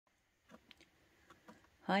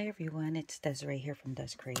Hi everyone, it's Desiree here from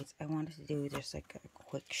Des Crates. I wanted to do just like a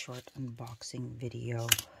quick short unboxing video.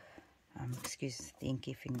 Excuse the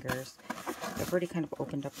inky fingers. I've already kind of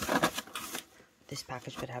opened up this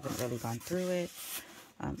package but haven't really gone through it.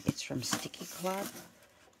 It's from Sticky Club,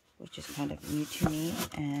 which is kind of new to me,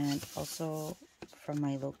 and also from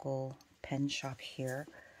my local pen shop here.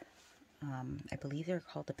 I believe they're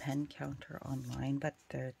called the Pen Counter online, but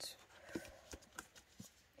it's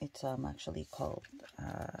actually called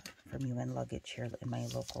from UN Luggage here in my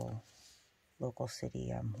local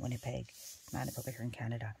city, Winnipeg, Manitoba here in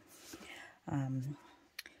Canada. I'm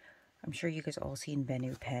sure you guys all seen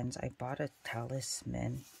Benu pens. I bought a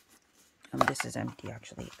talisman. This is empty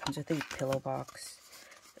actually. It comes with a pillow box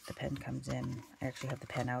that the pen comes in. I actually have the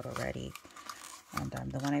pen out already. And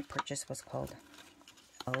the one I purchased was called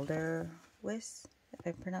edelweiss, if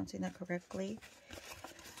I'm pronouncing that correctly.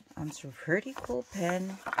 It's a pretty cool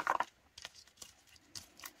pen.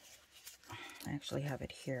 I actually have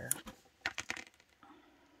it here.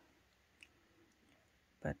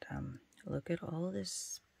 But look at all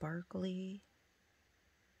this sparkly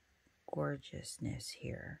gorgeousness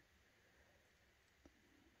here.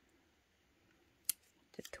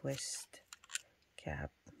 The twist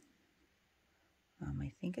cap.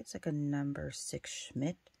 I think it's like a number 6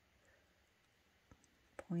 Schmidt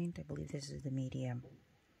point. I believe this is the medium.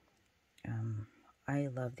 I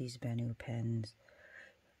love these Benu pens.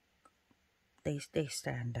 They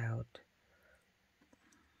stand out.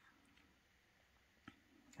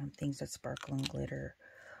 Things that sparkle and glitter.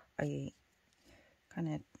 I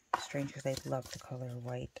kind of strange because I love the color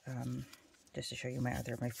white. Just to show you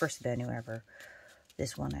my first Benu ever.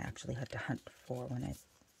 This one I actually had to hunt for when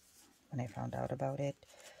I found out about it.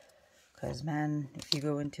 Because man, if you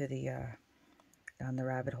go into the down the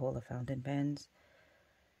rabbit hole of fountain pens,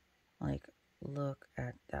 like, look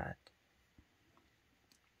at that.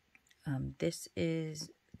 This is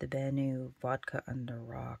the Benu Vodka Under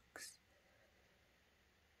Rocks.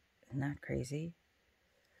 Isn't that crazy?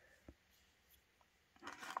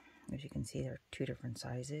 As you can see, there are 2 different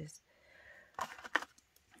sizes.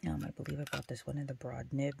 I believe I bought this one in the broad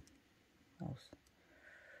nib.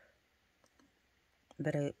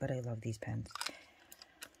 But I love these pens.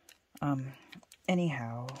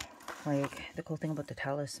 Anyhow, like, the cool thing about the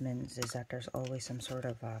talismans is that there's always some sort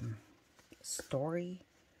of story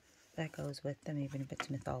that goes with them, even if it's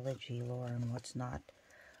mythology, lore, and what's not.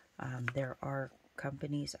 There are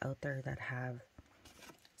companies out there that have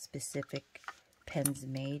specific pens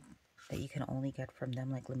made that you can only get from them,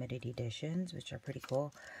 like limited editions, which are pretty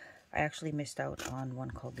cool. I actually missed out on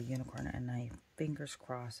one called the Unicorn, and I, fingers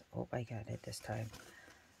crossed, hope I get it this time.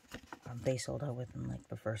 They sold out within like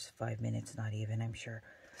the first 5 minutes, not even, I'm sure.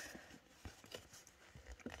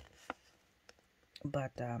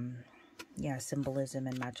 But yeah, symbolism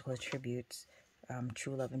and magical attributes,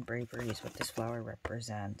 true love and bravery is what this flower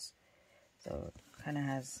represents. So it kind of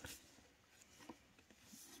has,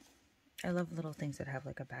 I love little things that have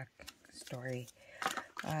like a back story.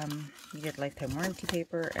 You get lifetime warranty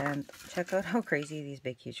paper, and check out how crazy these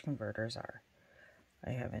big huge converters are.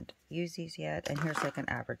 I haven't used these yet, and here's like an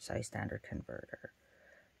average size standard converter,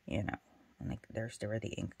 you know, and like there's where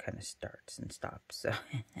the ink kind of starts and stops, so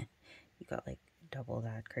you got like double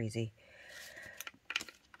that crazy.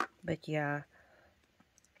 But yeah,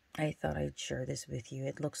 I thought I'd share this with you.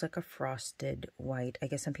 It looks like a frosted white. I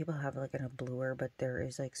guess some people have like a bluer, but there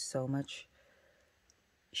is like so much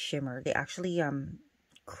shimmer. They actually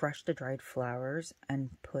crushed the dried flowers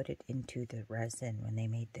and put it into the resin when they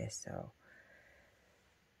made this, so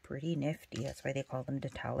pretty nifty. That's why they call them the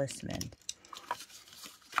talisman.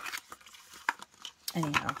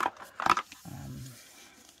 Anyhow,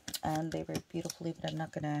 and they were beautifully, but I'm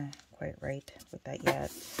not gonna quite write with that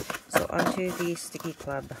yet. So onto the Sticky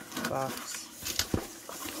Club box.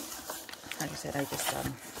 Like I said, I just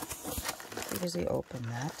previously opened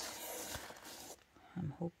that.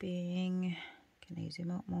 I'm hoping, can I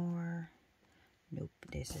zoom out more? Nope,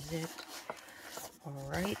 this is it.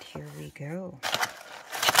 Alright, here we go.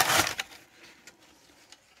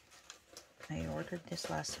 I ordered this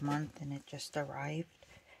last month and it just arrived.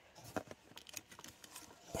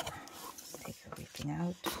 Take everything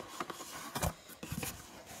out.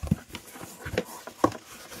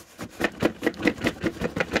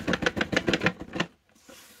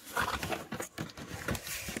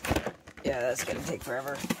 Yeah, that's gonna take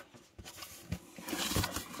forever.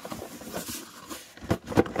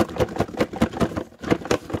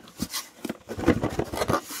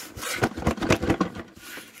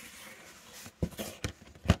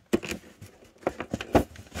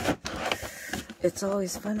 It's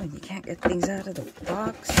always fun when you can't get things out of the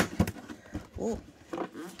box. Oh,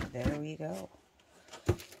 there we go.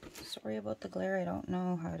 Sorry about the glare. I don't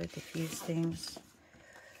know how to diffuse things.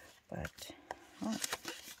 But, oh,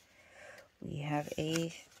 we have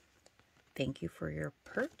a thank you for your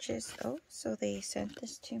purchase. Oh, so they sent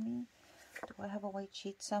this to me. Do I have a white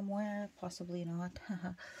sheet somewhere? Possibly not.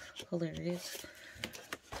 Hilarious.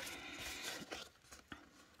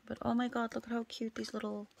 But oh my god, look at how cute these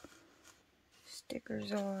little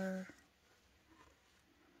stickers are.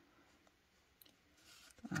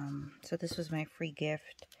 So this was my free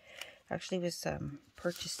gift. Actually was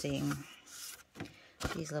purchasing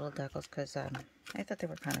these little decals because I thought they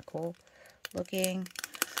were kind of cool looking.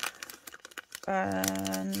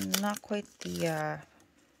 Not quite the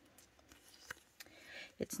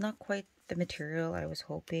it's not quite the material I was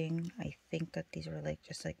hoping. I think that these are like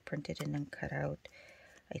just like printed and then cut out.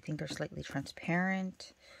 I think they're slightly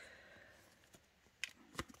transparent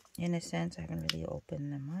in a sense. I haven't really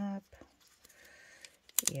opened them up.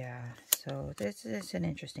 Yeah, so this is an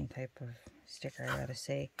interesting type of sticker, I gotta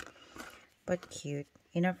say. But cute.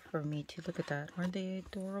 Enough for me to look at that. Aren't they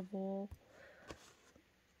adorable?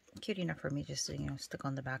 Cute enough for me just to, you know, stick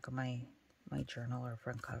on the back of my journal or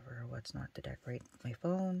front cover or what's not to decorate my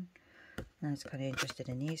phone. And I was kind of interested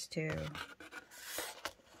in these two.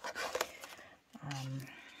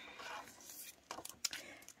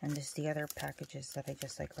 And just the other packages that I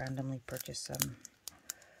just like randomly purchased some.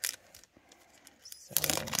 So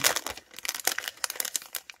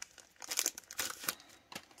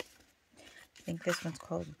I think this one's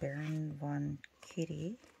called Baron von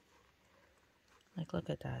Kitty. Like, look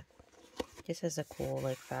at that. This has a cool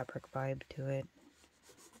like fabric vibe to it.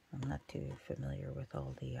 I'm not too familiar with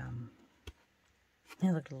all the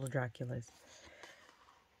they look little Draculas.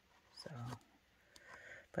 So,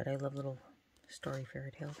 but I love little story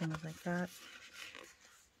fairy tale things like that.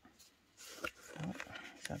 Oh,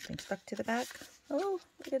 something stuck to the back. Oh,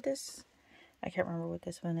 look at this. I can't remember what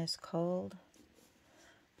this one is called,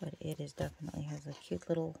 but it is definitely has a cute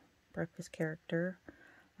little breakfast character.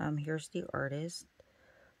 Here's the artist,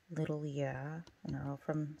 Little Yeah, and they're all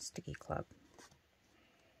from Sticky Club.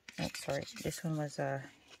 Oh, sorry, this one was a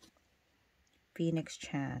Phoenix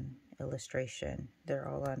Chan illustration. They're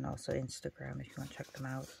all on also Instagram if you want to check them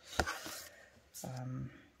out.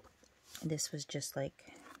 This was just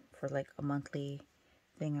like for like a monthly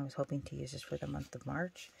thing. I was hoping to use this for the month of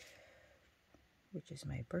March, which is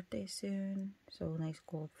my birthday soon. So nice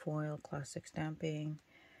gold foil, classic stamping.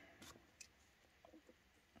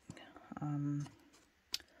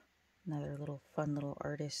 Another little fun little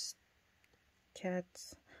artist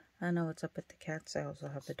cats. I don't know what's up with the cats. I also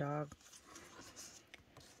have the dog.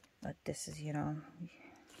 But this is, you know,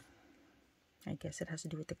 I guess it has to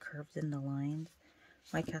do with the curves and the lines.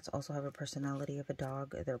 My cats also have a personality of a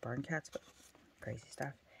dog. They're barn cats, but crazy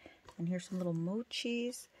stuff. And here's some little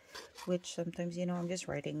mochis, which sometimes, you know, I'm just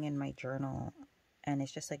writing in my journal. And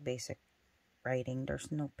it's just like basic writing.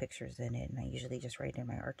 There's no pictures in it. And I usually just write in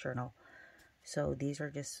my art journal. So these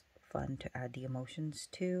are just fun to add the emotions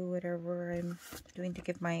to whatever I'm doing to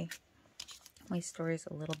give my stories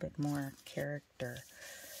a little bit more character.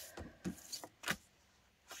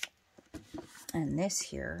 And this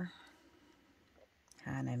here,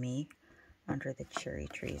 Hanami, Under the Cherry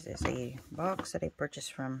Trees, is a box that I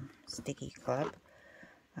purchased from Sticky Club.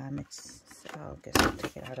 It's, I'll just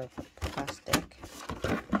take it out of plastic.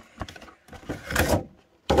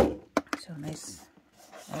 So nice,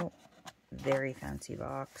 oh, very fancy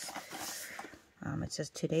box. It says,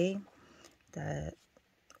 today, the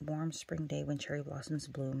warm spring day when cherry blossoms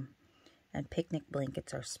bloom and picnic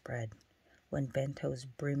blankets are spread, when bentos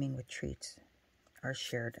brimming with treats are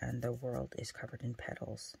shared and the world is covered in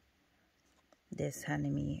petals. This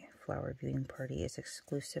Hanami flower viewing party is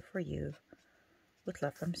exclusive for you, with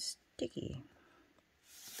love from Sticky.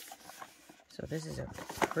 So this is a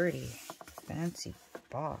pretty fancy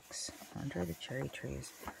box, Under the Cherry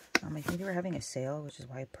Trees. I think they were having a sale, which is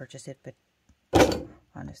why I purchased it, but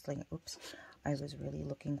honestly, oops, I was really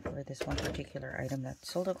looking for this one particular item that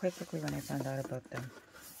sold out quite quickly when I found out about them.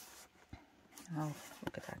 Oh,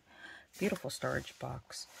 look at that. Beautiful storage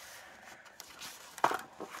box. I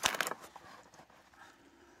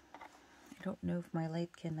don't know if my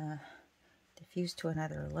light can diffuse to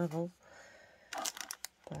another level,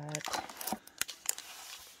 but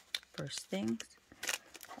first things,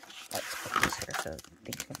 let's put this here so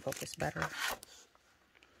things can focus better.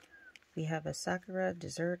 We have a Sakura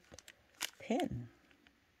dessert pin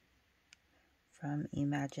from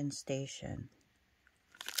Imagine Station.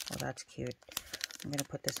 Well, that's cute. I'm gonna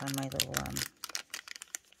put this on my little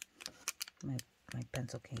my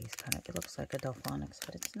pencil case. Kind of, it looks like a Delphonics,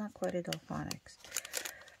 but it's not quite a Delphonics.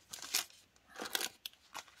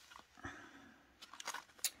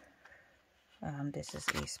 This is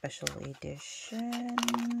a special edition.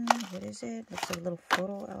 What is it? Looks like a little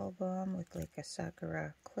photo album with like a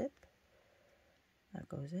sakura clip that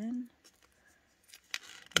goes in.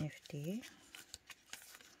 Nifty.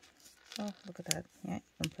 Oh, look at that. Yeah, you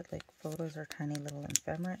can put like photos or tiny little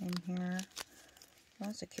ephemera in here. Oh,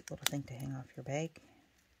 that's a cute little thing to hang off your bag.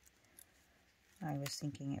 I was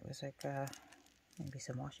thinking it was like maybe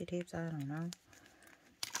some washi tapes. I don't know.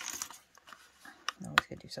 I always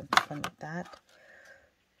could do something fun with that.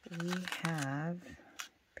 We have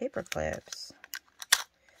paper clips.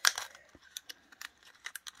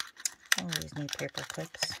 Always need paper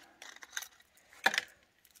clips.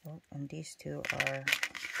 Oh, and these two are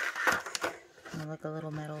like a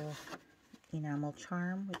little metal enamel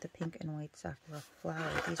charm with the pink and white sakura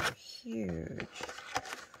flower. These are huge.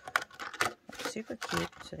 Super cute,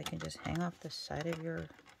 so they can just hang off the side of your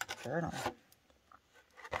journal.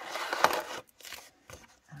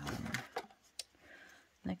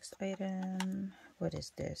 Next item, what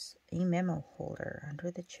is this? A memo holder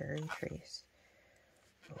under the cherry trees.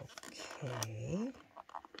 Okay.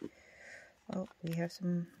 Oh, we have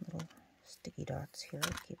some little sticky dots here.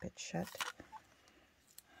 Keep it shut.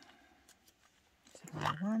 So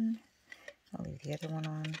one. I'll leave the other one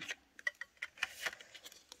on.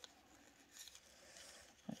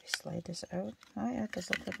 Let me slide this out. Oh yeah, it does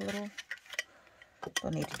look like a little.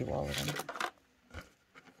 Don't need to do all of them.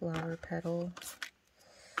 Flower petal.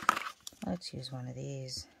 Let's use one of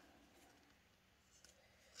these.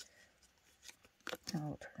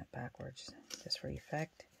 I'll turn it backwards just for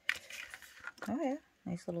effect. Oh yeah,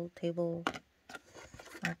 nice little table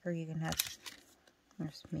marker you can have.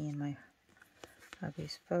 There's me and my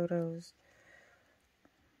hubby's photos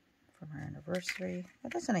from our anniversary. Oh,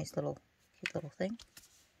 that's a nice little, cute little thing.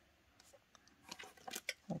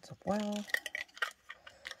 Holds up well.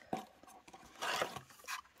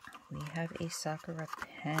 We have a sakura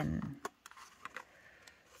pen.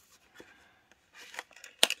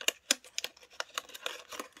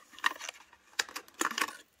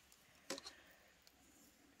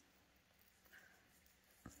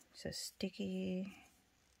 It's a sticky.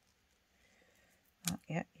 Oh,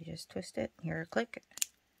 yeah, you just twist it. Here, click.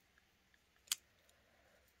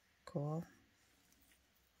 Cool.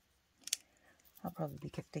 I'll probably be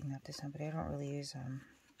gifting that to somebody. I don't really use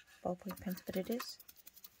ballpoint pens, but it is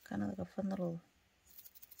kind of like a fun little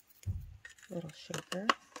shaper.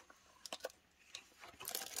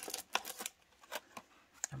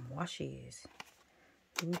 And washies.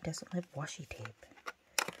 Who doesn't love washi tape?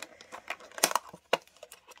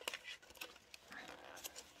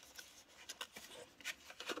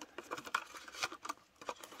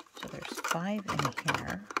 So there's 5 in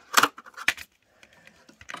here.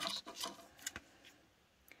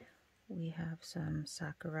 We have some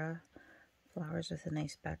sakura flowers with a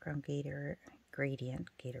nice background gradient.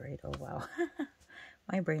 Gatorade, oh wow.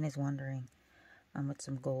 My brain is wandering. With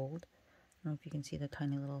some gold. I don't know if you can see the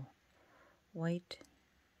tiny little white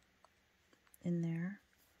in there.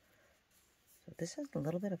 So this has a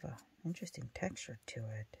little bit of a interesting texture to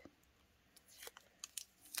it.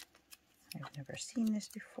 I've never seen this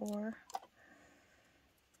before.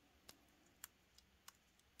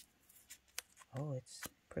 Oh, it's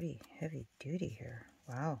pretty heavy duty here.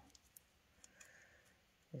 Wow.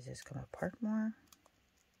 Does this come apart more?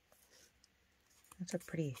 That's a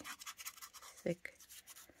pretty thick,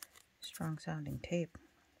 strong sounding tape.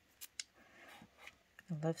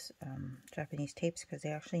 I love Japanese tapes because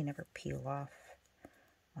they actually never peel off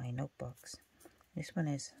my notebooks. This one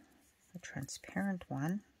is a transparent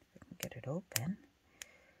one. If I can get it open.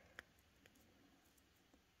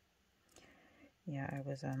 Yeah, I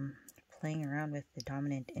was playing around with the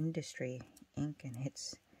Dominant Industry ink, and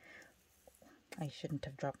I shouldn't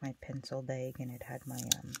have dropped my pencil bag, and it had my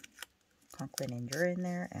Conklin Endure in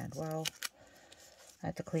there, and well, I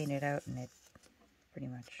had to clean it out, and it pretty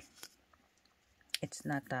much, it's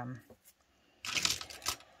not,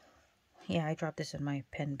 yeah, I dropped this in my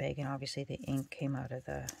pen bag, and obviously the ink came out of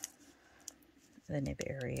the nib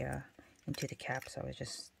area into the cap, so I was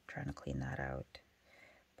just trying to clean that out.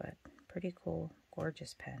 But pretty cool,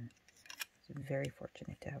 gorgeous pen. I'm very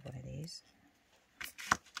fortunate to have one of these.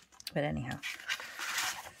 But anyhow,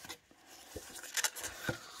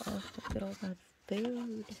 oh, look at all that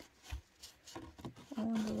food.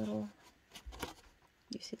 Oh, and the little,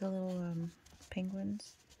 you see the little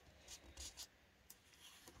penguins?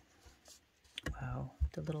 Wow,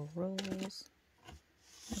 the little rolls,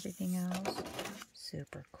 everything else,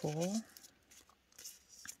 super cool.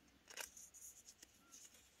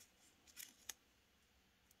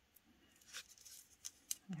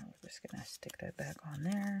 Now we're just gonna stick that back on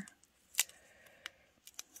there.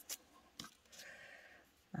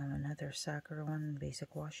 Another Sakura one,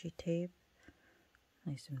 basic washi tape.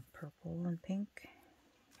 Nice and purple and pink.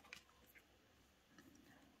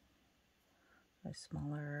 A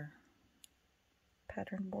smaller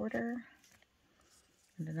pattern border.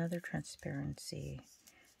 And another transparency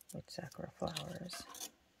with Sakura flowers.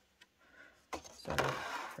 Sorry,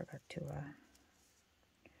 forgot to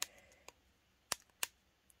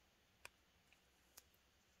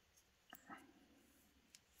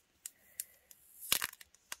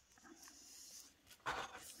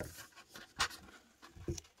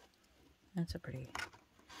that's a pretty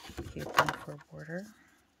cute one for border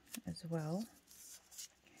as well.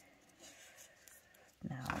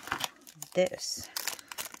 Now, this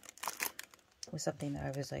was something that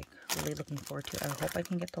I was like really looking forward to. I hope I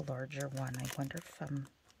can get the larger one. I wonder if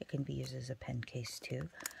it can be used as a pen case too.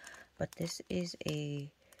 But this is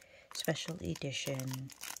a special edition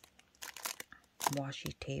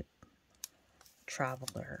washi tape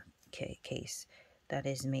traveler case that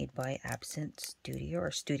is made by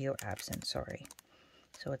Studio Absent, sorry.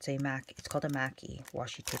 So it's called a Mackie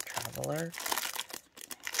washi tape traveler.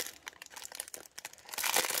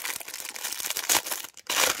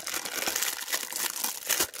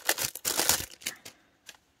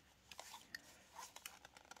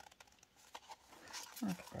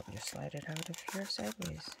 I could probably just slide it out of here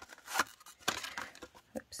sideways.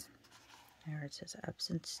 Oops. There it says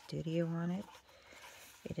Absent Studio on it.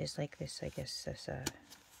 It is like this, I guess, this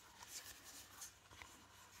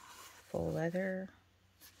full leather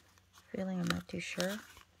feeling, I'm not too sure.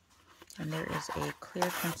 And there is a clear,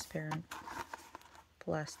 transparent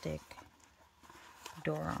plastic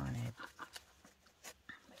door on it.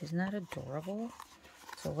 Isn't that adorable?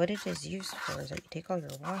 So what it is used for is that you take all your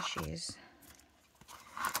washies,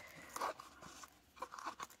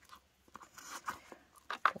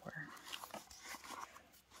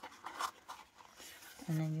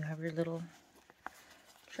 and then you have your little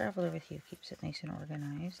traveler with you. Keeps it nice and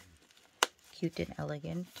organized. Cute and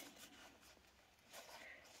elegant.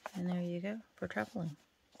 And there you go for traveling.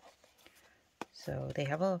 So they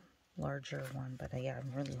have a larger one, but yeah,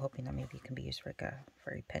 I'm really hoping that maybe it can be used for like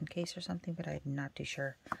for a pen case or something, but I'm not too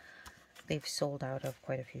sure. They've sold out of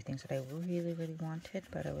quite a few things that I really, really wanted,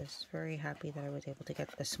 but I was very happy that I was able to get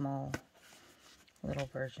the small little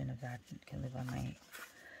version of that. It can live on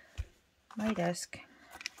my desk.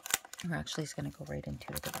 Or actually, it's going to go right into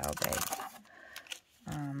the bow bag.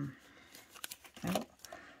 Oh,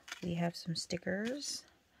 we have some stickers,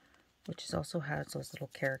 which also has those little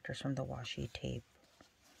characters from the washi tape.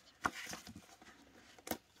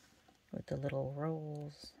 With the little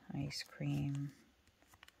rolls, ice cream.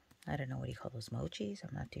 I don't know what you call those, emojis.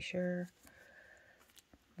 I'm not too sure.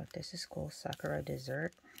 But this is cool. Sakura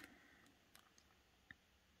dessert.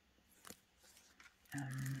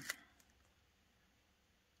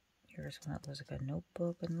 Here's one that looks like a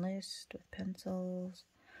notebook and list with pencils.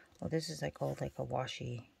 Oh, this is like all like a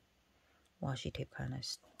washi tape kind of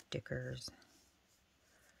stickers.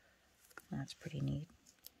 That's pretty neat.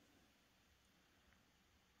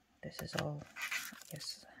 This is all, I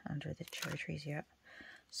guess, under the cherry trees, yeah.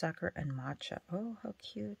 Sakura and matcha. Oh, how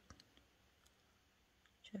cute.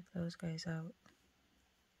 Check those guys out.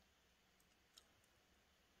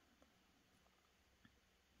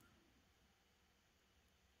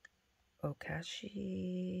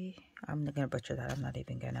 Okashi. I'm not gonna butcher that. I'm not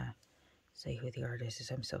even gonna say who the artist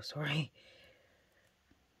is. I'm so sorry.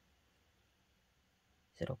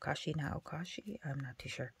 Is it Okashi, not Okashi? I'm not too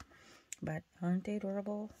sure. But aren't they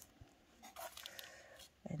adorable?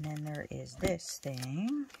 And then there is this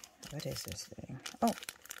thing. What is this thing? Oh,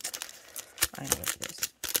 I know what it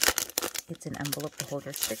is. It's an envelope to hold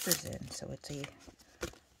your stickers in. So it's a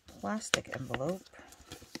plastic envelope.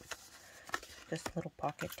 Just a little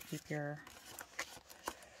pocket to keep your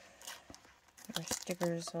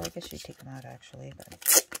stickers. Well, I guess you take them out actually, but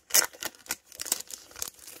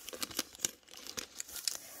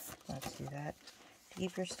let's do that. To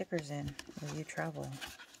keep your stickers in where you travel.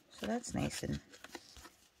 So that's nice and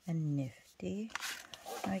nifty.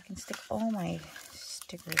 Now I can stick all my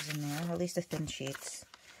stickers in there, at least the thin sheets.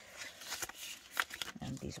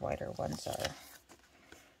 And these wider ones are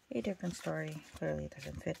a different story. Clearly it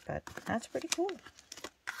doesn't fit, but that's pretty cool.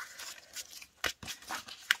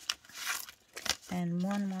 And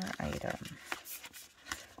one more item.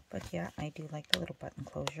 But yeah, I do like the little button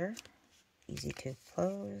closure. Easy to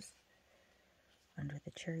close. Under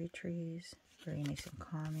the cherry trees. Very nice and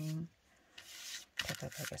calming. Check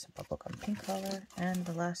out, I guess, a bubblegum pink color. And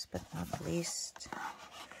the last but not least,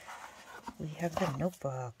 we have the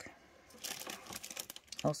notebook.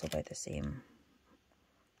 Also by the same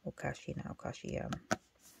Okashi,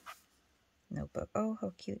 notebook. Oh,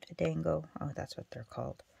 how cute. A dango. Oh, that's what they're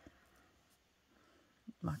called.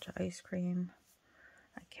 Matcha ice cream.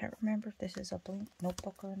 I can't remember if this is a blank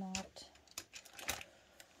notebook or not.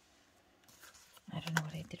 I don't know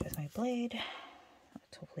what I did with my blade.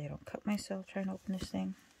 Let's hopefully I don't cut myself trying to open this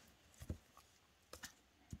thing.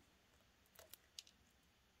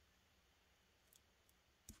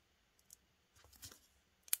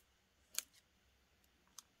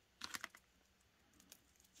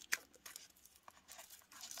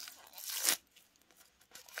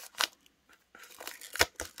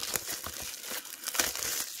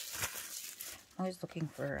 I was looking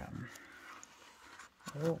for,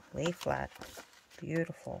 oh, lay flat.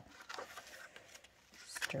 Beautiful.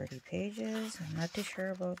 Sturdy pages. I'm not too sure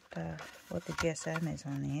about what the GSM is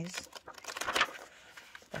on these.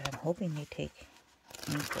 But I'm hoping they take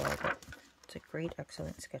ink well, but it's a great,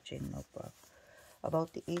 excellent sketching notebook.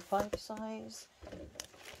 About the A5 size.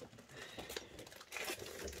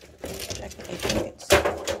 Check it, I think it's,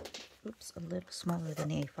 oops, a little smaller than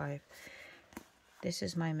the A5. This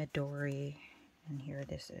is my Midori. And here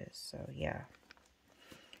this is, so yeah.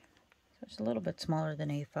 So it's a little bit smaller than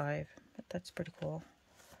A5, but that's pretty cool.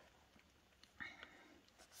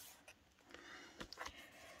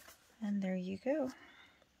 And there you go.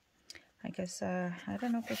 I guess, I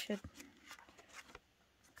don't know if I should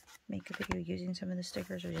make a video using some of the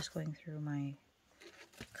stickers or just going through my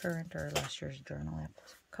current or last year's journal. I have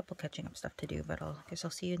a couple catching up stuff to do, but I guess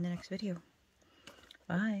I'll see you in the next video.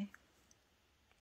 Bye.